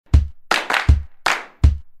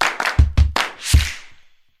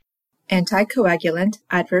Anticoagulant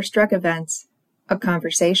Adverse Drug Events, a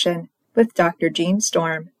conversation with Dr. Jean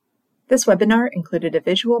Storm. This webinar included a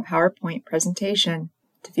visual PowerPoint presentation.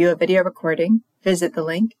 To view a video recording, visit the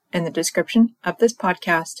link in the description of this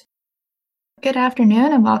podcast. Good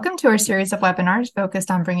afternoon and welcome to our series of webinars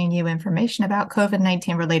focused on bringing you information about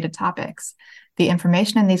COVID-19 related topics. The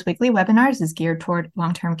information in these weekly webinars is geared toward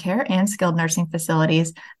long-term care and skilled nursing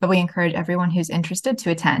facilities, but we encourage everyone who's interested to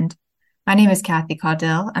attend. My name is Kathy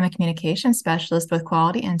Caudill. I'm a communications specialist with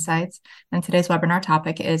Quality Insights, and today's webinar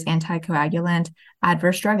topic is anticoagulant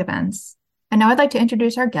adverse drug events. And now I'd like to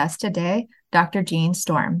introduce our guest today, Dr. Jean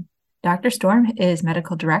Storm. Dr. Storm is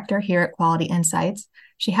medical director here at Quality Insights.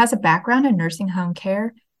 She has a background in nursing home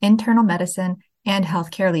care, internal medicine, and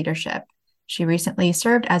healthcare leadership. She recently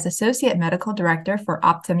served as Associate Medical Director for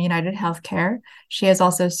Optum United Healthcare. She has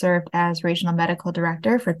also served as Regional Medical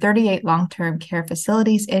Director for 38 long-term care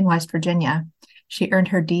facilities in West Virginia. She earned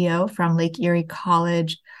her DO from Lake Erie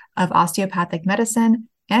College of Osteopathic Medicine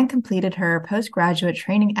and completed her postgraduate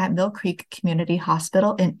training at Mill Creek Community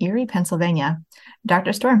Hospital in Erie, Pennsylvania.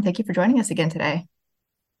 Dr. Storm, thank you for joining us again today.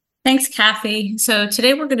 Thanks, Kathy. So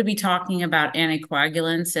today we're going to be talking about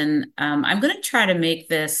anticoagulants, and I'm going to try to make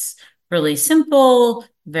this really simple,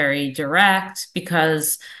 very direct,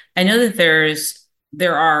 because I know that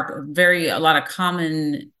there are a lot of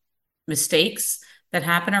common mistakes that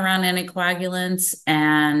happen around anticoagulants.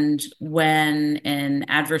 And when an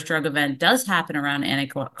adverse drug event does happen around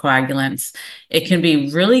anticoagulants, it can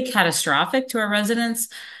be really catastrophic to our residents,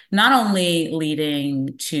 not only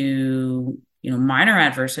leading to minor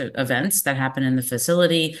adverse events that happen in the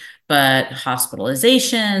facility, but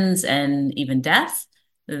hospitalizations and even death.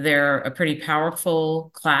 They're a pretty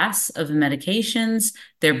powerful class of medications.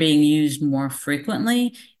 They're being used more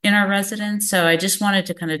frequently in our residents. So I just wanted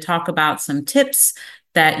to kind of talk about some tips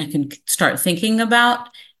that you can start thinking about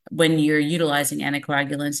when you're utilizing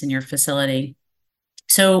anticoagulants in your facility.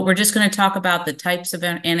 So we're just going to talk about the types of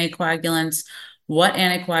anticoagulants, what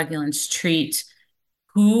anticoagulants treat,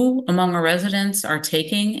 who among our residents are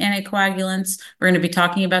taking anticoagulants. We're going to be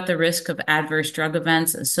talking about the risk of adverse drug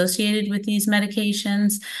events associated with these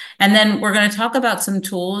medications. And then we're going to talk about some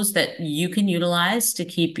tools that you can utilize to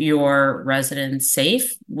keep your residents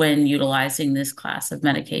safe when utilizing this class of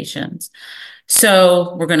medications.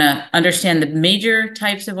 So we're going to understand the major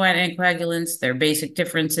types of anticoagulants, their basic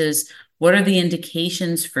differences. What are the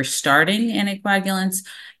indications for starting anticoagulants?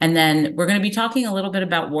 And then we're going to be talking a little bit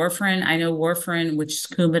about warfarin. I know warfarin, which is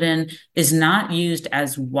Coumadin, is not used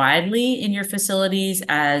as widely in your facilities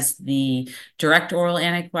as the direct oral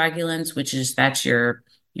anticoagulants, that's your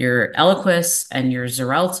Eliquis and your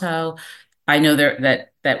Xarelto. I know that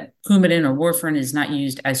Coumadin or warfarin is not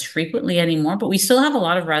used as frequently anymore, but we still have a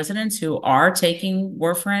lot of residents who are taking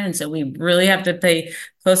warfarin, and so we really have to pay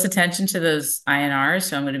close attention to those INRs.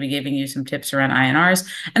 So I'm going to be giving you some tips around INRs.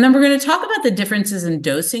 And then we're going to talk about the differences in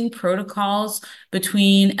dosing protocols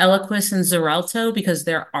between Eliquis and Xarelto, because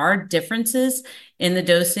there are differences in the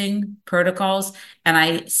dosing protocols, and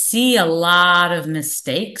I see a lot of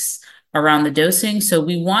mistakes around the dosing. So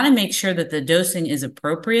we want to make sure that the dosing is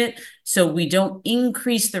appropriate so we don't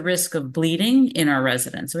increase the risk of bleeding in our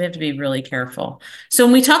residents. So we have to be really careful. So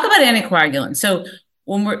when we talk about anticoagulants, so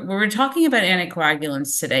when we're talking about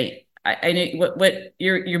anticoagulants today, I know what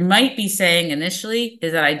you might be saying initially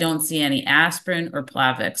is that I don't see any aspirin or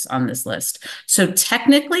Plavix on this list. So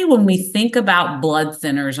technically, when we think about blood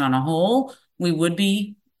thinners on a whole, we would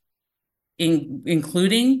be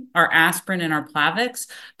including our aspirin and our Plavix,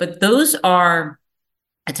 but those are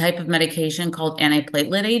a type of medication called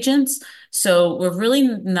antiplatelet agents. So we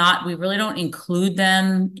really don't include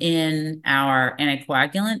them in our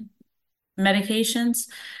anticoagulant medications.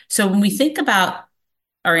 So when we think about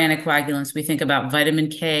our anticoagulants, we think about vitamin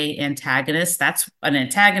K antagonists. That's an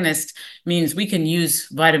antagonist means we can use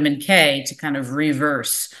vitamin K to kind of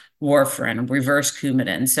reverse warfarin, reverse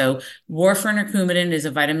Coumadin. So warfarin or Coumadin is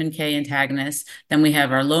a vitamin K antagonist. Then we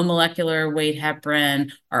have our low molecular weight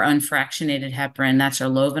heparin, our unfractionated heparin. That's our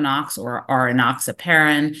Lovenox or our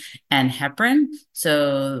enoxaparin and heparin.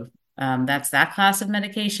 So that's that class of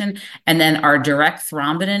medication. And then our direct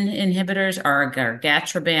thrombin inhibitors are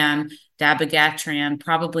gargatroban, dabigatran.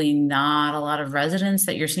 Probably not a lot of residents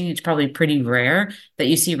that you're seeing. It's probably pretty rare that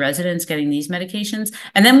you see residents getting these medications.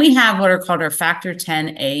 And then we have what are called our factor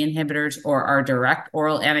 10A inhibitors, or our direct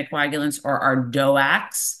oral anticoagulants, or our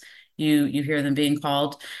DOACs. You hear them being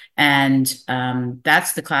called. And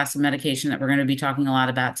that's the class of medication that we're going to be talking a lot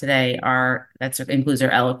about today. That includes our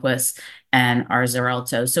Eliquis and our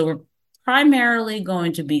Xarelto. So we're primarily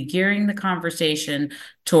going to be gearing the conversation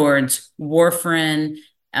towards warfarin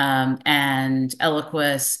and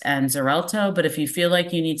Eliquis and Xarelto. But if you feel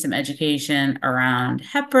like you need some education around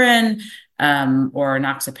heparin, or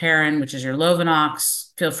enoxaparin, which is your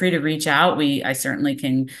Lovenox, feel free to reach out. I certainly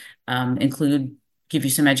can give you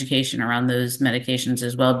some education around those medications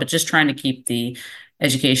as well, but just trying to keep the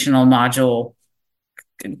educational module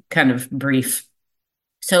kind of brief.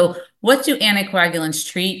 So what do anticoagulants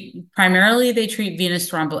treat? Primarily, they treat venous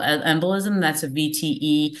thromboembolism. That's a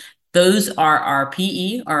VTE. Those are our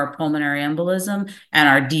PE, our pulmonary embolism, and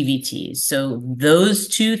our DVTs. So those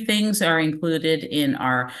two things are included in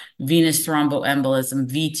our venous thromboembolism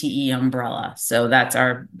VTE umbrella. So that's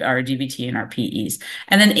our DVT and our PEs.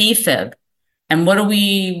 And then AFib. And why do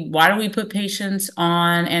we put patients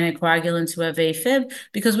on anticoagulants who have AFib?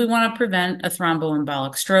 Because we want to prevent a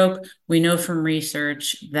thromboembolic stroke. We know from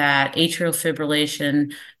research that atrial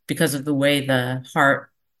fibrillation, because of the way the heart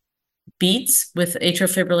beats with atrial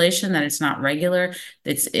fibrillation, that it's not regular.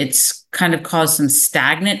 It's kind of caused some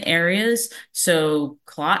stagnant areas. So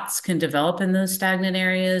clots can develop in those stagnant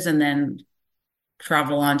areas and then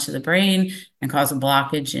travel onto the brain and cause a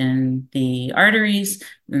blockage in the arteries,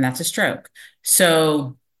 and that's a stroke.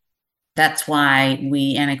 So that's why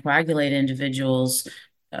we anticoagulate individuals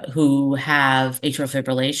who have atrial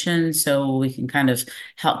fibrillation, so we can kind of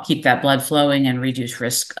help keep that blood flowing and reduce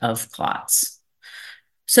risk of clots.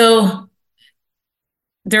 So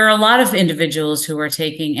there are a lot of individuals who are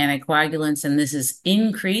taking anticoagulants, and this has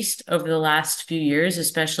increased over the last few years,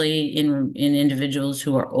 especially in individuals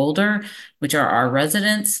who are older, which are our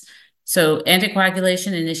residents. So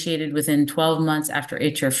anticoagulation initiated within 12 months after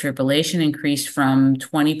atrial fibrillation increased from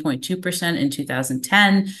 20.2% in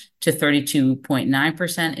 2010 to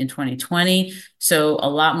 32.9% in 2020. So a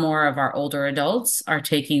lot more of our older adults are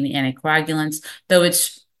taking the anticoagulants, though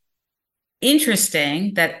it's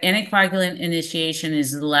interesting that anticoagulant initiation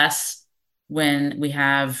is less when we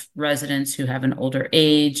have residents who have an older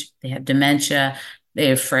age, they have dementia, they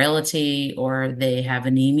have frailty, or they have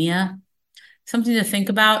anemia. Something to think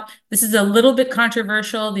about. This is a little bit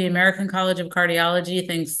controversial. The American College of Cardiology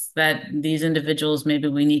thinks that these individuals, maybe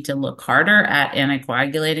we need to look harder at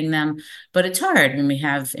anticoagulating them, but it's hard when we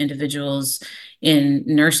have individuals in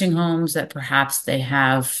nursing homes that perhaps they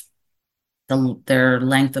have their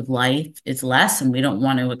length of life is less, and we don't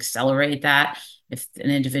want to accelerate that. If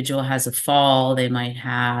an individual has a fall, they might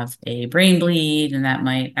have a brain bleed, and that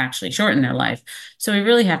might actually shorten their life. So we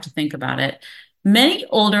really have to think about it. Many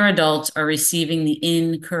older adults are receiving the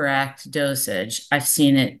incorrect dosage. I've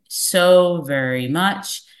seen it so very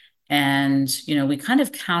much. And, we kind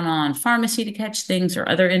of count on pharmacy to catch things or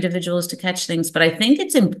other individuals to catch things. But I think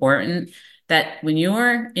it's important that when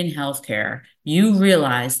you're in healthcare, you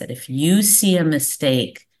realize that if you see a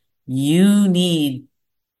mistake, you need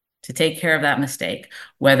to take care of that mistake,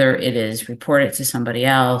 whether it is report it to somebody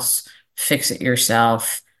else, fix it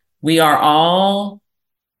yourself. We are all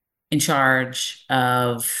in charge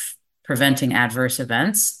of preventing adverse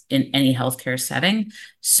events in any healthcare setting.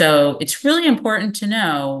 So it's really important to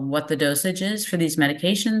know what the dosage is for these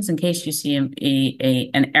medications in case you see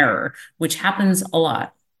an error, which happens a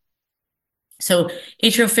lot. So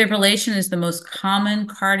atrial fibrillation is the most common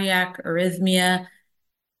cardiac arrhythmia.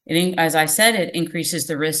 As I said, it increases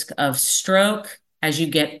the risk of stroke. As you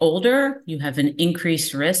get older, you have an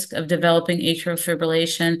increased risk of developing atrial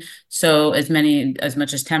fibrillation. So as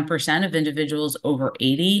much as 10% of individuals over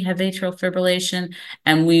 80 have atrial fibrillation.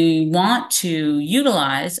 And we want to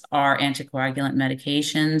utilize our anticoagulant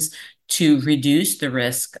medications to reduce the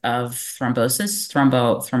risk of thrombosis,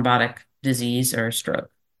 thrombotic disease, or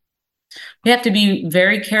stroke. We have to be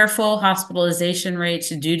very careful. Hospitalization rates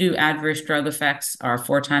due to adverse drug effects are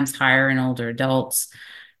 4 times higher in older adults.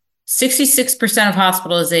 66% of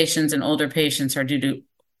hospitalizations in older patients are due to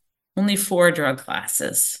only 4 drug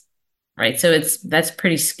classes, right? So that's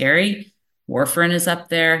pretty scary. Warfarin is up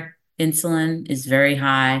there. Insulin is very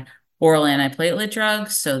high. Oral antiplatelet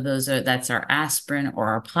drugs, so that's our aspirin or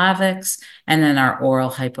our Plavix, and then our oral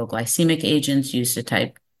hypoglycemic agents used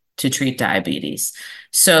to treat diabetes.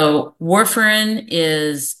 So warfarin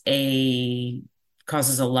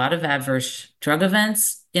causes a lot of adverse drug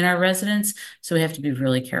events in our residents, so we have to be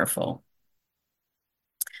really careful.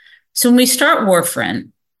 So when we start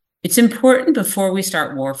warfarin, it's important before we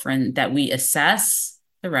start warfarin that we assess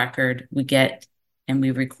the record, and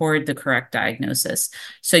we record the correct diagnosis.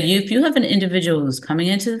 So if you have an individual who's coming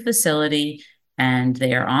into the facility and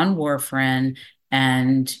they are on warfarin,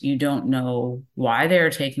 and you don't know why they're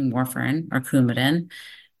taking warfarin or Coumadin,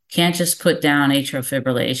 can't just put down atrial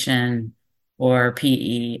fibrillation or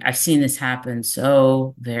PE. I've seen this happen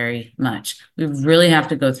so very much. We really have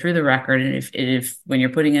to go through the record. And if when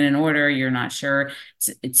you're putting in an order, you're not sure,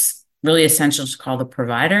 it's really essential to call the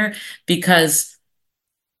provider, because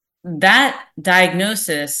that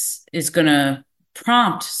diagnosis is going to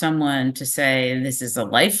prompt someone to say this is a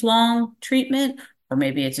lifelong treatment, or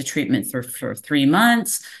maybe it's a treatment for 3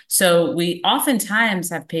 months. So we oftentimes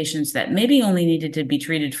have patients that maybe only needed to be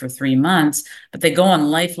treated for 3 months, but they go on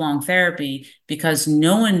lifelong therapy because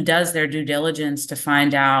no one does their due diligence to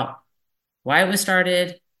find out why it was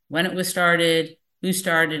started, when it was started, who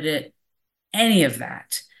started it, any of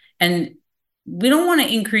that. And we don't want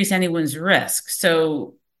to increase anyone's risk.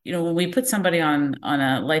 So, when we put somebody on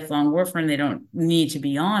a lifelong warfarin, they don't need to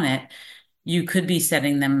be on it. You could be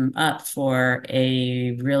setting them up for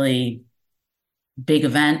a really big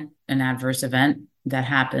event, an adverse event that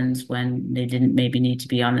happens when they didn't maybe need to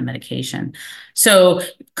be on the medication. So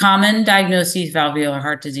common diagnoses: valvular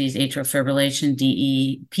heart disease, atrial fibrillation,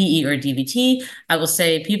 DE, PE, or DVT. I will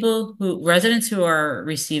say residents who are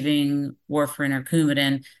receiving warfarin or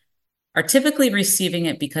Coumadin are typically receiving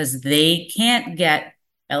it because they can't get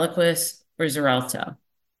Eliquis or Xarelto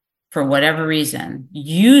for whatever reason.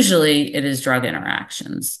 Usually it is drug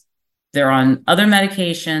interactions. They're on other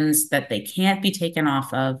medications that they can't be taken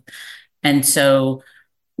off of. And so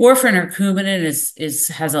warfarin or Coumadin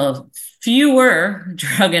has a fewer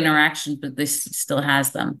drug interactions, but this still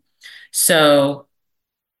has them. So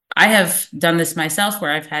I have done this myself,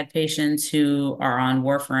 where I've had patients who are on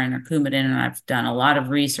warfarin or Coumadin, and I've done a lot of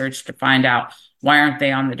research to find out why aren't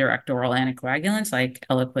they on the direct oral anticoagulants like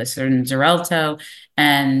Eliquis or Xarelto,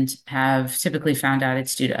 and have typically found out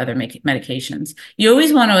it's due to other medications. You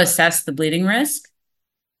always want to assess the bleeding risk,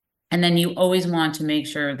 and then you always want to make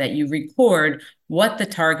sure that you record what the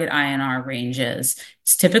target INR range is.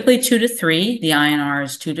 It's typically 2 to 3. The INR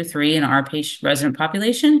is 2 to 3 in our patient resident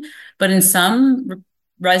population, but in some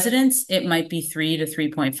residents, it might be 3 to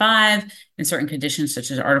 3.5 in certain conditions,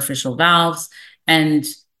 such as artificial valves. And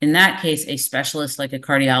in that case, a specialist like a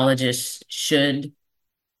cardiologist should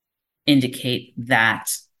indicate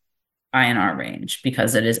that INR range,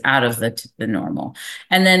 because it is out of the normal.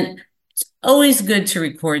 And then it's always good to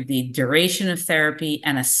record the duration of therapy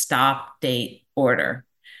and a stop date order.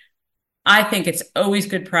 I think it's always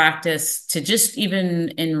good practice to just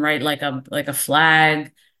even write like a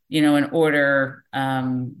flag, an order,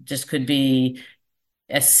 just could be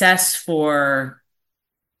assess for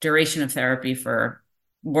duration of therapy for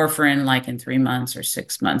warfarin, like in 3 months or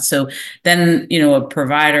 6 months. So then, a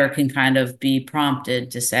provider can kind of be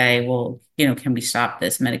prompted to say, well, can we stop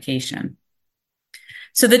this medication?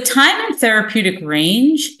 So the time and therapeutic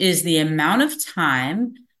range is the amount of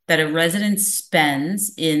time that a resident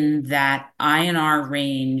spends in that INR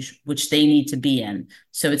range, which they need to be in.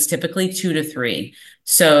 So it's typically 2 to 3.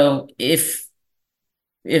 So if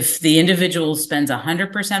the individual spends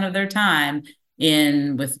 100% of their time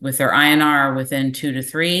with their INR within 2 to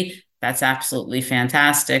 3, that's absolutely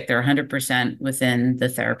fantastic. They're 100% within the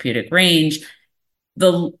therapeutic range.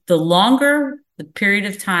 The longer the period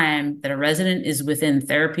of time that a resident is within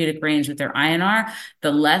therapeutic range with their INR,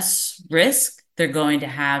 the less risk they're going to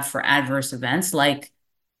have for adverse events like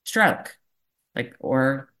stroke,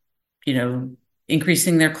 or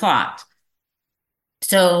increasing their clot.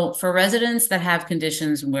 So for residents that have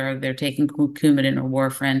conditions where they're taking Coumadin or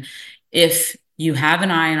warfarin, if you have an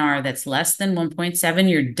INR that's less than 1.7,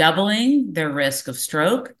 you're doubling their risk of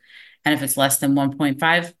stroke. And if it's less than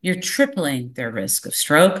 1.5, you're tripling their risk of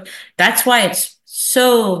stroke. That's why it's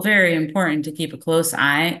so very important to keep a close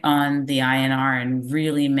eye on the INR and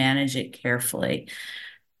really manage it carefully.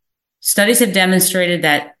 Studies have demonstrated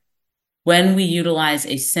that when we utilize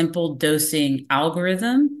a simple dosing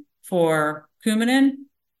algorithm for Coumadin,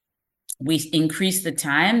 we increase the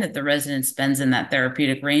time that the resident spends in that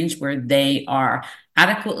therapeutic range where they are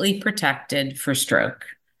adequately protected for stroke.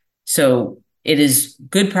 So it is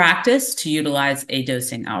good practice to utilize a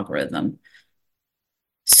dosing algorithm.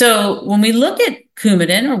 So when we look at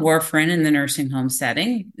Coumadin or warfarin in the nursing home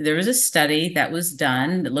setting, there was a study that was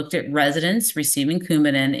done that looked at residents receiving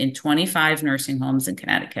Coumadin in 25 nursing homes in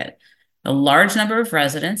Connecticut. A large number of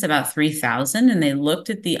residents, about 3,000, and they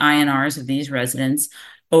looked at the INRs of these residents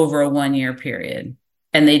over a 1-year period.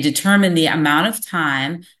 And they determined the amount of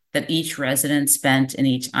time that each resident spent in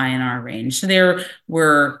each INR range. So there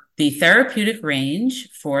were the therapeutic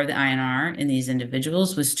range for the INR in these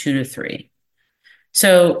individuals was 2 to 3.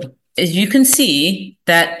 So as you can see,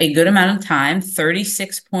 that a good amount of time,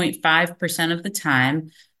 36.5% of the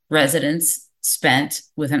time, residents spent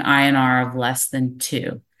with an INR of less than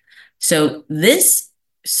 2. So this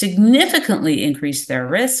significantly increased their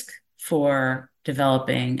risk for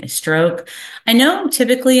developing a stroke. I know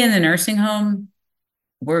typically in the nursing home,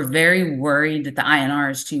 we're very worried that the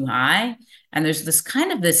INR is too high. And there's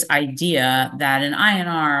this idea that an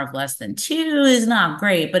INR of less than 2 is not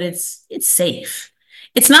great, but it's safe.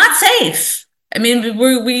 It's not safe. I mean,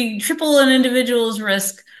 we triple an individual's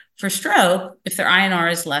risk for stroke if their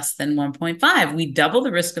INR is less than 1.5. We double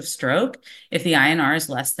the risk of stroke if the INR is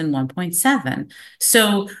less than 1.7.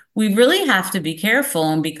 So we really have to be careful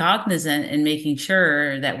and be cognizant in making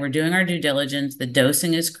sure that we're doing our due diligence, the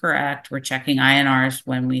dosing is correct, we're checking INRs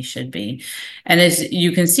when we should be. And as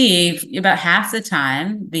you can see, about half the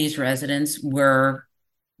time, these residents were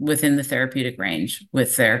within the therapeutic range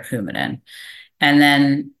with their Coumadin. And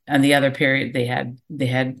then on the other period, they had,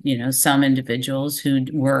 some individuals who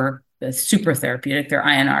were super therapeutic, their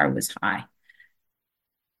INR was high.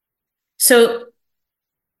 So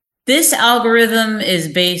this algorithm is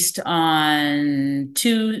based on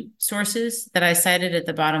 2 sources that I cited at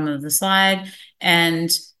the bottom of the slide, and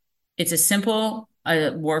it's a simple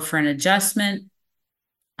warfarin adjustment.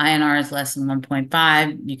 INR is less than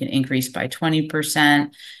 1.5. You can increase by 20%,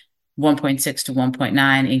 1.6 to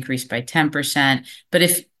 1.9, increase by 10%. But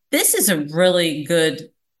if this is a really good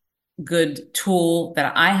tool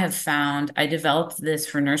that I have found. I developed this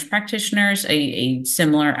for nurse practitioners, a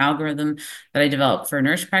similar algorithm that I developed for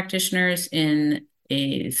nurse practitioners in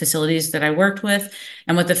facilities that I worked with.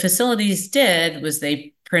 And what the facilities did was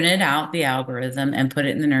they printed out the algorithm and put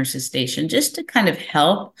it in the nurse's station just to kind of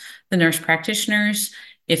help the nurse practitioners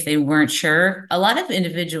if they weren't sure. A lot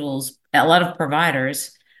of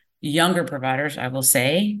providers, younger providers, I will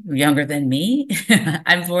say, younger than me.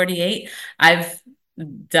 I'm 48. I've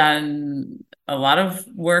done a lot of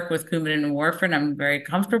work with Coumadin and warfarin. I'm very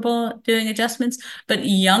comfortable doing adjustments, but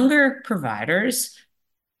younger providers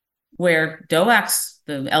where DOACs,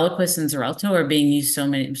 the Eliquis and Xarelto, are being used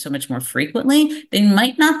so much more frequently, they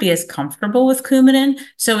might not be as comfortable with Coumadin.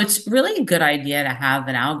 So it's really a good idea to have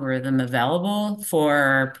an algorithm available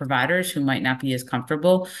for providers who might not be as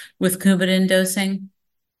comfortable with Coumadin dosing.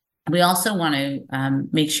 We also want to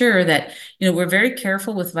make sure that, we're very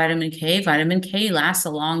careful with vitamin K. Vitamin K lasts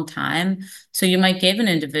a long time. So you might give an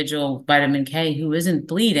individual vitamin K who isn't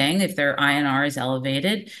bleeding if their INR is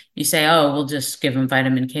elevated. You say, oh, we'll just give them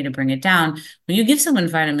vitamin K to bring it down. When you give someone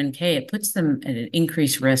vitamin K, it puts them at an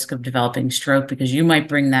increased risk of developing stroke because you might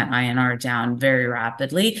bring that INR down very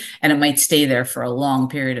rapidly and it might stay there for a long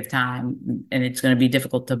period of time and it's going to be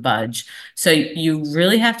difficult to budge. So you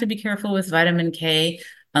really have to be careful with vitamin K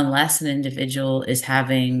unless an individual is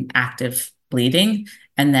having active bleeding,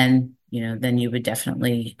 and then you would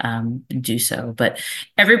definitely do so. But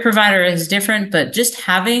every provider is different, but just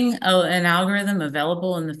having an algorithm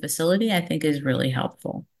available in the facility, I think, is really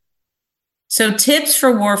helpful. So tips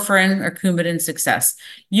for warfarin or Coumadin success: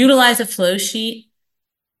 utilize a flow sheet.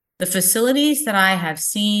 The facilities that I have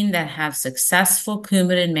seen that have successful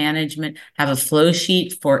Coumadin management have a flow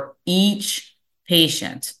sheet for each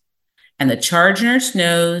patient. And the charge nurse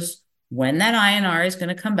knows when that INR is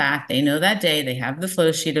going to come back. They know that day. They have the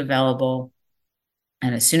flow sheet available.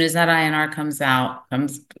 And as soon as that INR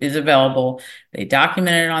is available, they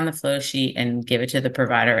document it on the flow sheet and give it to the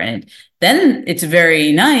provider. And then it's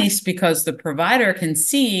very nice because the provider can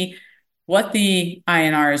see what the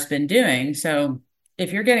INR has been doing. So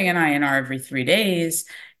if you're getting an INR every 3 days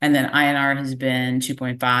and then INR has been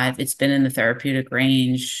 2.5, it's been in the therapeutic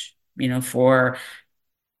range, for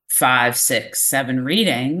 5, 6, 7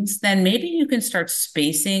 readings, then maybe you can start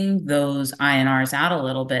spacing those INRs out a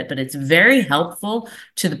little bit. But it's very helpful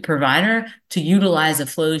to the provider to utilize a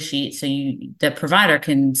flow sheet so the provider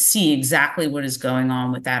can see exactly what is going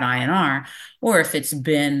on with that INR. Or if it's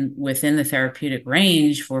been within the therapeutic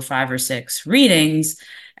range for 5 or 6 readings,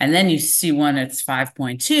 and then you see one that's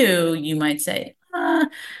 5.2, you might say,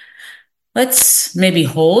 let's maybe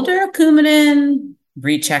hold our Coumadin,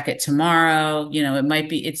 recheck it tomorrow. It might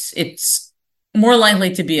be, it's more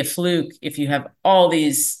likely to be a fluke if you have all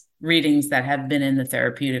these readings that have been in the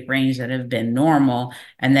therapeutic range that have been normal,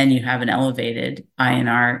 and then you have an elevated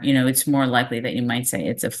INR. It's more likely that you might say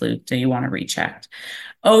it's a fluke, so you want to recheck.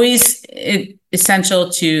 Always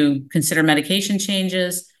essential to consider medication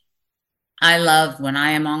changes. I love when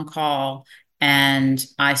I am on call and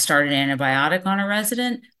I start an antibiotic on a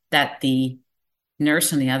resident that the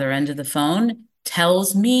nurse on the other end of the phone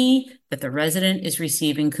tells me that the resident is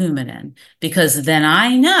receiving Coumadin, because then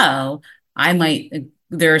I know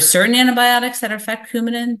there are certain antibiotics that affect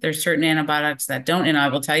Coumadin. There's certain antibiotics that don't. And I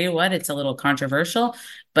will tell you what, it's a little controversial,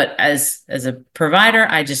 but as a provider,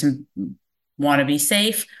 I just want to be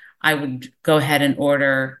safe. I would go ahead and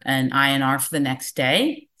order an INR for the next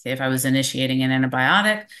day. Say if I was initiating an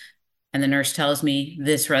antibiotic, and the nurse tells me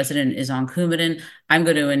this resident is on Coumadin, I'm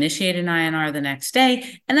going to initiate an INR the next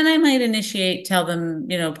day. And then I might tell them,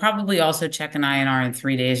 probably also check an INR in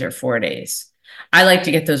 3 days or 4 days. I like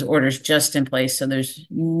to get those orders just in place so there's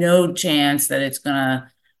no chance that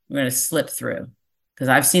we're going to slip through. Because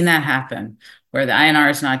I've seen that happen where the INR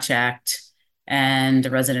is not checked and the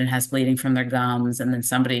resident has bleeding from their gums, and then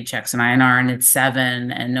somebody checks an INR and it's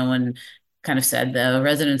 7, and no one kind of said the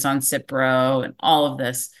resident's on Cipro and all of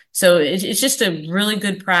this. So it's just a really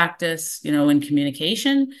good practice, in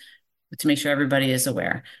communication to make sure everybody is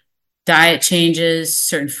aware. Diet changes,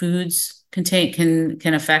 certain foods can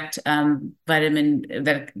affect certain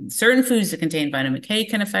foods that contain vitamin K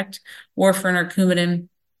can affect warfarin or Coumadin.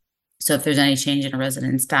 So if there's any change in a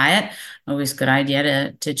resident's diet, always a good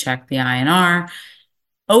idea to check the INR.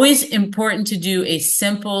 Always important to do a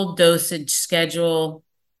simple dosage schedule.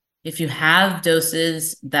 If you have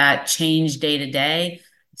doses that change day to day,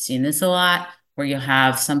 I've seen this a lot, where you'll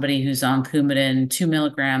have somebody who's on Coumadin 2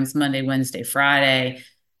 milligrams Monday, Wednesday, Friday,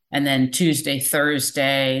 and then Tuesday,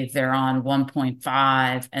 Thursday, they're on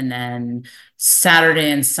 1.5, and then Saturday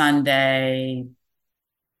and Sunday,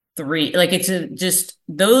 3. Like it's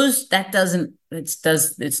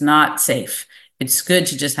not safe. It's good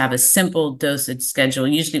to just have a simple dosage schedule.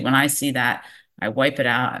 Usually when I see that, I wipe it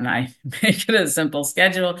out and I make it a simple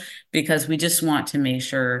schedule, because we just want to make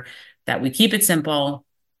sure that we keep it simple,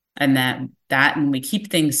 and that when we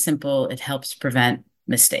keep things simple, it helps prevent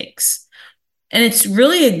mistakes. And it's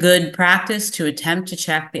really a good practice to attempt to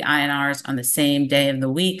check the INRs on the same day of the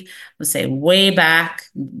week. Let's say way back,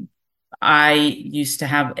 I used to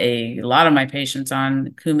have a lot of my patients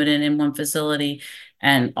on Coumadin in one facility,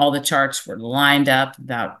 and all the charts were lined up,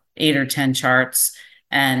 about 8 or 10 charts,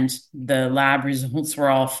 and the lab results were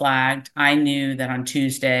all flagged. I knew that on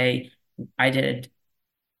Tuesday I did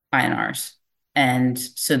INRs. And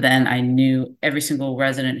so then I knew every single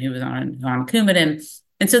resident who was on Coumadin.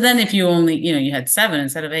 And so then if you only, you had 7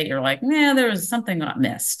 instead of 8, you're like, nah, there was something got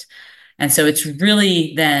missed. And so it's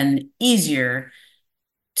really then easier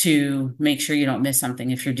to make sure you don't miss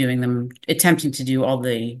something if you're attempting to do all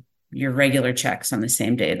your regular checks on the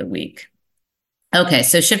same day of the week. Okay,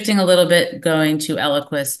 so shifting a little bit, going to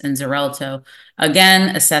Eliquis and Xarelto.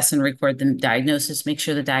 Again, assess and record the diagnosis. Make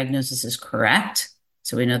sure the diagnosis is correct,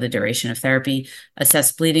 so we know the duration of therapy.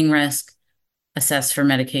 Assess bleeding risk. Assess for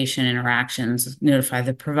medication interactions. Notify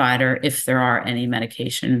the provider if there are any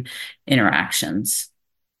medication interactions.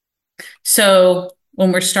 So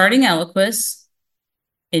when we're starting Eliquis,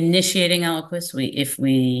 initiating Eliquis, if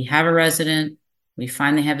we have a resident, we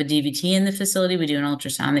find they have a DVT in the facility, we do an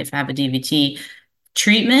ultrasound, they have a DVT.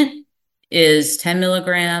 Treatment is 10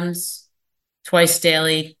 milligrams twice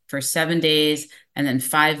daily for 7 days, and then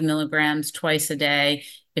 5 milligrams twice a day.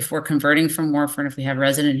 If we're converting from warfarin, if we have a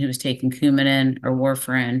resident who is taking Coumadin or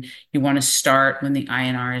warfarin, you want to start when the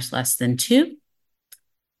INR is less than 2.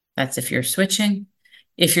 That's if you're switching.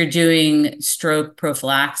 If you're doing stroke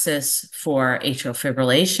prophylaxis for atrial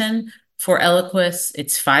fibrillation, for Eliquis,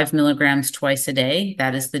 it's 5 milligrams twice a day.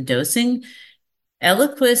 That is the dosing.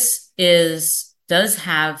 Eliquis does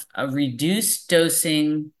have a reduced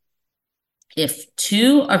dosing if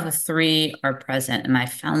 2 of the 3 are present. And I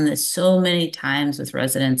found this so many times with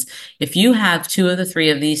residents. If you have 2 of the 3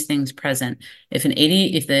 of these things present, if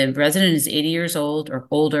the resident is 80 years old or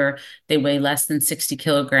older, they weigh less than 60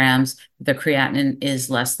 kilograms, the creatinine is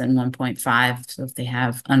less than 1.5. So if they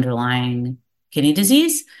have underlying kidney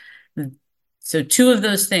disease, so 2 of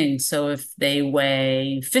those things. So if they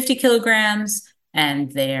weigh 50 kilograms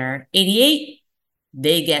and they're 88,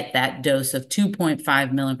 they get that dose of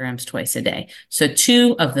 2.5 milligrams twice a day. So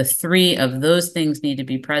 2 of the 3 of those things need to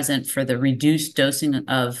be present for the reduced dosing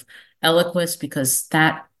of Eliquis, because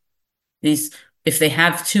if they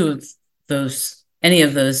have 2 of those, any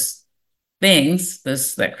of those things,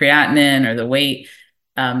 that creatinine or the weight,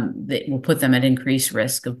 that will put them at increased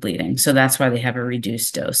risk of bleeding. So that's why they have a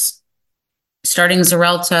reduced dose. Starting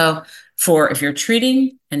Xarelto if you're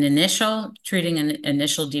treating an initial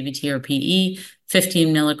DVT or PE,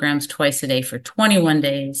 15 milligrams twice a day for 21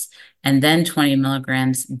 days, and then 20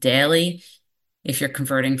 milligrams daily. If you're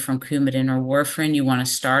converting from Coumadin or warfarin, you want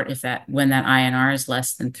to start when that INR is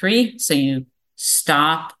less than 3. So you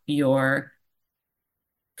stop your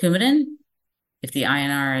Coumadin. If the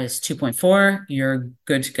INR is 2.4, you're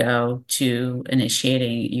good to go to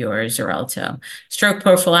initiating your Xarelto. Stroke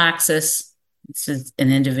prophylaxis. This is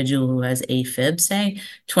an individual who has AFib, say,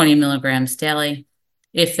 20 milligrams daily.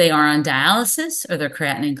 If they are on dialysis or their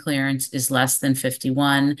creatinine clearance is less than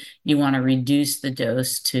 51, you want to reduce the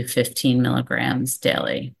dose to 15 milligrams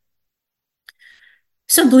daily.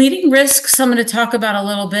 So bleeding risks, I'm going to talk about a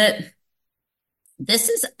little bit. This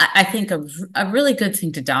is, I think, a really good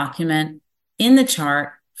thing to document in the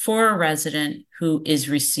chart for a resident who is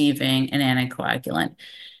receiving an anticoagulant.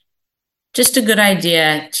 Just a good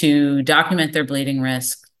idea to document their bleeding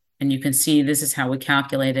risk. And you can see this is how we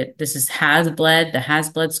calculate it. This is the has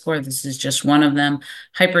bled score. This is just one of them.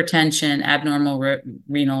 Hypertension, abnormal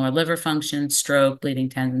renal or liver function, stroke, bleeding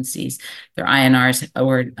tendencies. Their INRs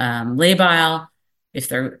or labile. If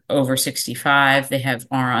they're over 65, they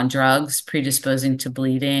are on drugs predisposing to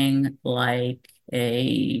bleeding, like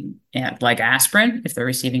aspirin, if they're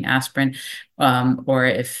receiving aspirin, or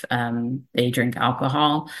if they drink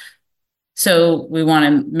alcohol. So we want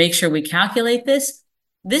to make sure we calculate this.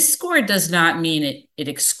 This score does not mean it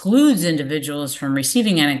excludes individuals from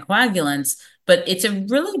receiving anticoagulants, but it's a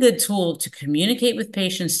really good tool to communicate with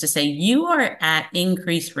patients to say, you are at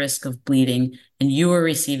increased risk of bleeding and you are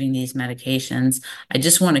receiving these medications. I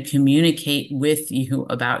just want to communicate with you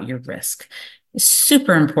about your risk. It's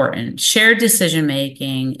super important. Shared decision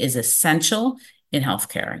making is essential in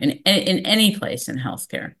healthcare, in any place in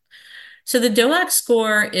healthcare. So the DOAC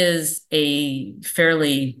score is a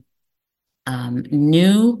fairly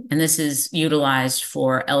new, and this is utilized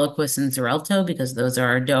for Eliquis and Xarelto because those are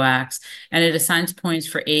our DOACs, and it assigns points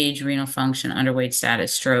for age, renal function, underweight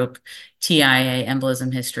status, stroke, TIA,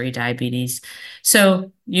 embolism history, diabetes.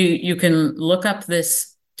 So you can look up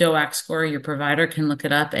this DOAC score, your provider can look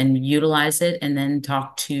it up and utilize it, and then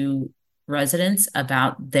talk to residents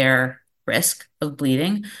about their risk of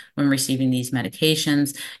bleeding when receiving these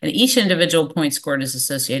medications. And each individual point scored is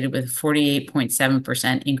associated with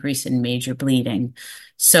 48.7% increase in major bleeding.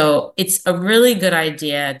 So it's a really good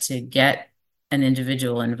idea to get an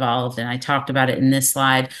individual involved. And I talked about it in this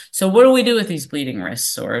slide. So what do we do with these bleeding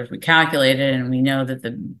risks? Or if we calculate it and we know that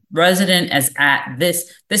the resident is at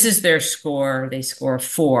this is their score, they score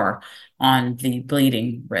 4 on the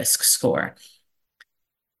bleeding risk score.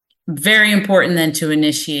 Very important then to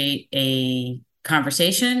initiate a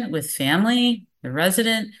conversation with family, the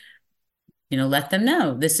resident, let them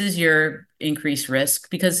know this is your increased risk.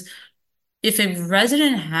 Because if a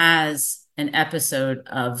resident has an episode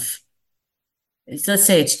of, let's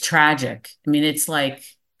say it's tragic. I mean, it's like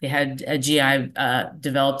they had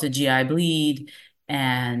developed a GI bleed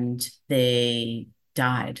and they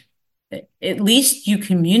died. At least you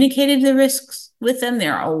communicated the risks with them.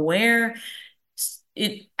 They're aware.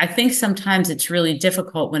 I think sometimes it's really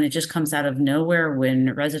difficult when it just comes out of nowhere,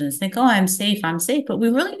 when residents think, oh, I'm safe. But we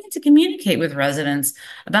really need to communicate with residents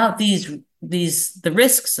about the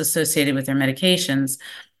risks associated with their medications.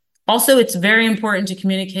 Also, it's very important to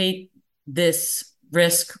communicate this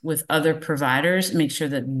risk with other providers, make sure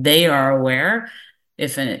that they are aware.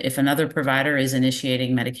 If another provider is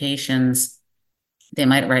initiating medications, they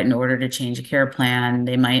might write an order to change a care plan.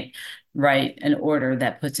 They might write an order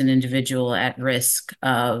that puts an individual at risk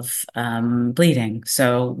of bleeding.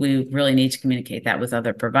 So we really need to communicate that with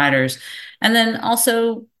other providers. And then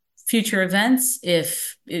also future events,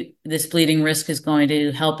 if this bleeding risk is going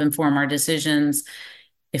to help inform our decisions.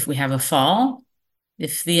 If we have a fall,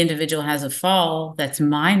 if the individual has a fall that's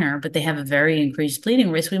minor, but they have a very increased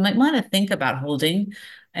bleeding risk, we might want to think about holding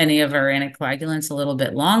any of our anticoagulants a little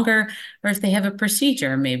bit longer. Or if they have a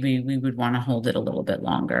procedure, maybe we would want to hold it a little bit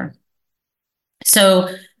longer. So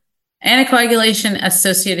anticoagulation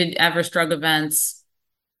associated adverse drug events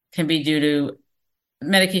can be due to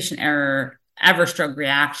medication error, adverse drug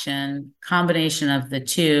reaction, combination of the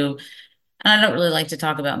two. And I don't really like to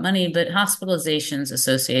talk about money, but hospitalizations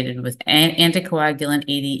associated with anticoagulant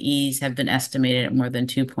ADEs have been estimated at more than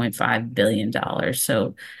 $2.5 billion.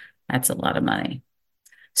 So that's a lot of money.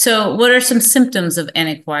 So what are some symptoms of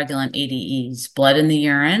anticoagulant ADEs? Blood in the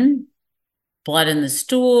urine, blood in the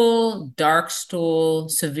stool, dark stool,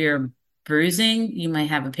 severe bruising. You might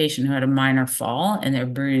have a patient who had a minor fall and they're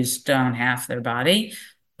bruised down half their body.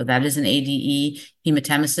 So that is an ADE.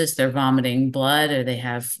 Hematemesis, they're vomiting blood, or they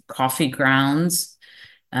have coffee grounds,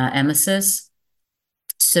 emesis.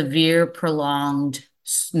 Severe prolonged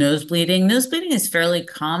nose bleeding. Nose bleeding is fairly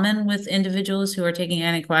common with individuals who are taking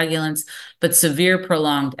anticoagulants, but severe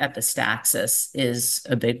prolonged epistaxis is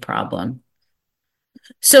a big problem.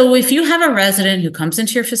 So if you have a resident who comes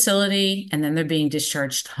into your facility and then they're being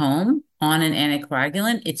discharged home on an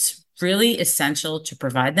anticoagulant, it's really essential to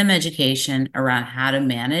provide them education around how to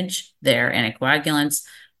manage their anticoagulants.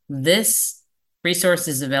 This resource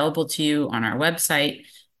is available to you on our website.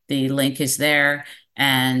 The link is there,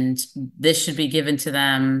 and this should be given to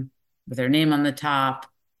them with their name on the top,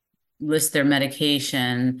 list their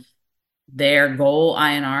medication, their goal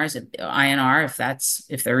INR,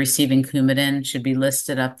 if they're receiving Coumadin, should be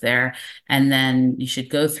listed up there. And then you should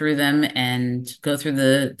go through them and go through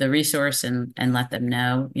the resource and let them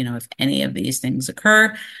know, if any of these things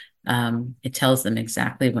occur. It tells them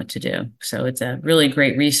exactly what to do. So it's a really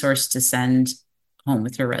great resource to send home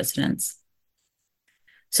with your residents.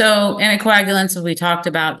 So anticoagulants, as we talked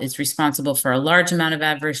about, is responsible for a large amount of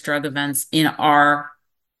adverse drug events in our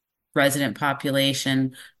resident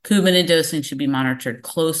population. Coumadin dosing should be monitored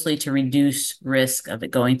closely to reduce risk of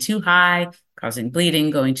it going too high, causing bleeding,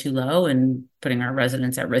 going too low, and putting our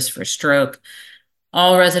residents at risk for stroke.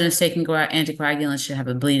 All residents taking anticoagulants should have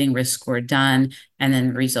a bleeding risk score done, and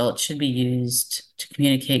then results should be used to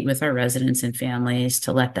communicate with our residents and families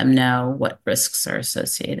to let them know what risks are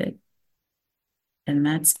associated. And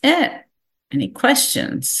that's it. Any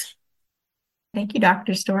questions? Thank you,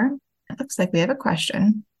 Dr. Storm. It looks like we have a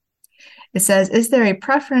question. It says, is there a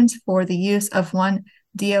preference for the use of one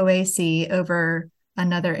DOAC over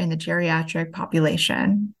another in the geriatric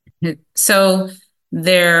population? So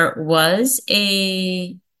there was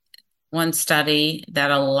one study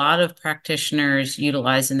that a lot of practitioners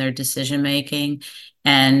utilize in their decision making,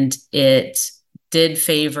 and it did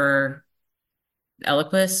favor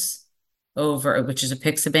Eliquis which is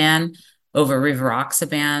apixaban, over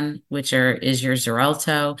rivaroxaban, which is your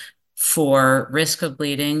Xarelto, for risk of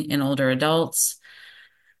bleeding in older adults.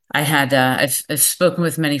 I've spoken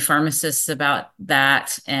with many pharmacists about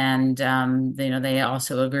that, and they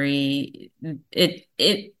also agree.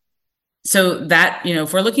 So that,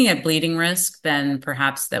 if we're looking at bleeding risk, then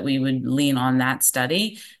perhaps that we would lean on that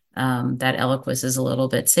study. That Eliquis is a little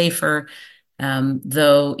bit safer,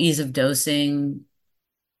 though ease of dosing,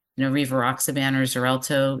 rivaroxaban or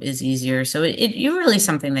Xarelto is easier. So you're really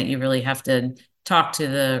something that you really have to talk to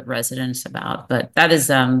the residents about. But that is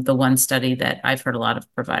the one study that I've heard a lot of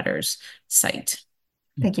providers cite.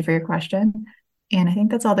 Thank you for your question. And I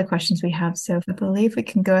think that's all the questions we have. So I believe we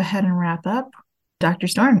can go ahead and wrap up. Dr.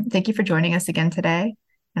 Storm, thank you for joining us again today.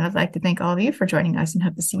 And I'd like to thank all of you for joining us and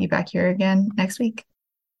hope to see you back here again next week.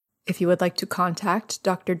 If you would like to contact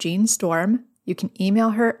Dr. Jean Storm, you can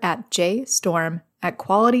email her at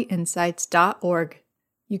jstorm@qualityinsights.org.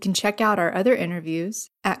 You can check out our other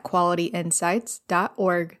interviews at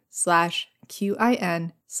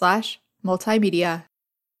qualityinsights.org/QIN/multimedia